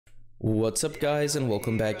What's up guys, and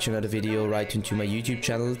welcome back to another video right into my YouTube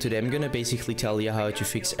channel. Today I'm gonna basically tell you how to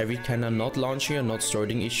fix every kind of not launching or not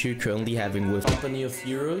starting issue you're currently having with Company of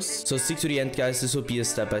Heroes. So stick to the end guys, this will be a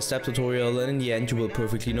step-by-step tutorial, and in the end you will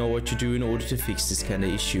perfectly know what to do in order to fix this kind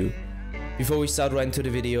of issue. Before we start right into the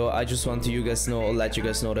video, I just want to let you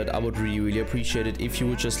guys know that I would really appreciate it if you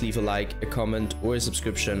would just leave a like, a comment or a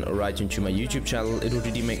subscription right into my YouTube channel. It would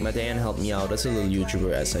really make my day and help me out as a little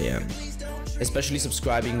YouTuber as I am. Especially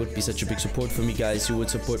subscribing would be such a big support for me guys. You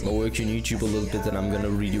would support my work on YouTube a little bit, and I'm gonna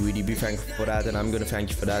really be thankful for that, and I'm gonna thank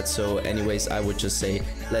you for that. So anyways, I would just say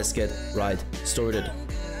let's get right started.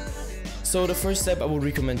 So the first step I would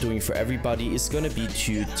recommend doing for everybody is gonna be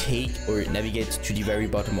to take or navigate to the very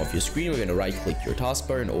bottom of your screen. We're gonna right click your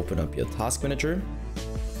taskbar and open up your task manager.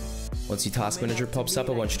 Once the task manager pops up,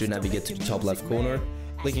 I want you to navigate to the top left corner,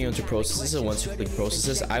 clicking onto processes, and once you click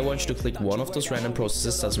processes, I want you to click one of those random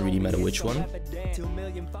processes, doesn't really matter which one.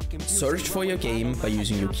 Search for your game by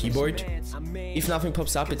using your keyboard. If nothing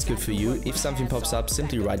pops up, it's good for you. If something pops up,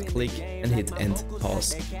 simply right click and hit end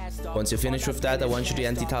task. Once you're finished with that, I want you to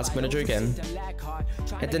end the task manager again.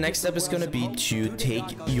 And the next step is gonna be to take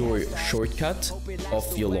your shortcut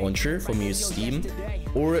of your launcher from your Steam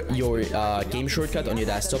or your game shortcut on your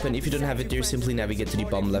desktop, and if you don't have it there, simply navigate to the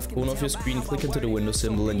bottom left corner of your screen, click into the Windows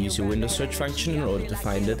symbol and use your Windows search function in order to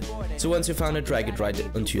find it. So once you found it, drag it right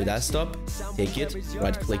onto your desktop, take it,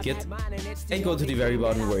 right click it, and go to the very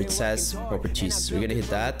bottom where it says properties. So we're gonna hit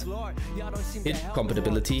that, hit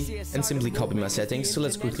compatibility, and simply copy my settings. So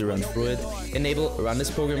let's quickly run through it. Enable run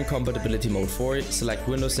this program compatibility mode 4, select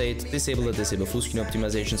Windows 8, disable or disable full screen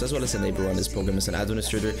optimizations, as well as enable run this program as an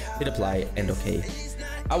administrator, hit apply and OK.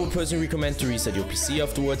 I would personally recommend to reset your PC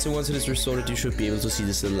afterwards, and once it is restored, you should be able to see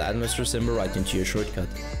this little administrator symbol right into your shortcut.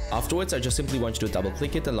 Afterwards, I just simply want you to double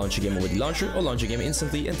click it and launch a game over the launcher, or launch a game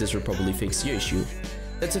instantly, and this will probably fix your issue.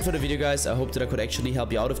 That's it for the video guys. I hope that I could actually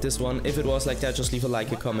help you out with this one. If it was like that, just leave a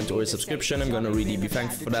like, a comment or a subscription. I'm gonna really be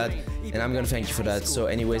thankful for that, and I'm gonna thank you for that. So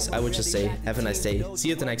anyways, I would just say have a nice day, see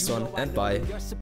you at the next one, and bye.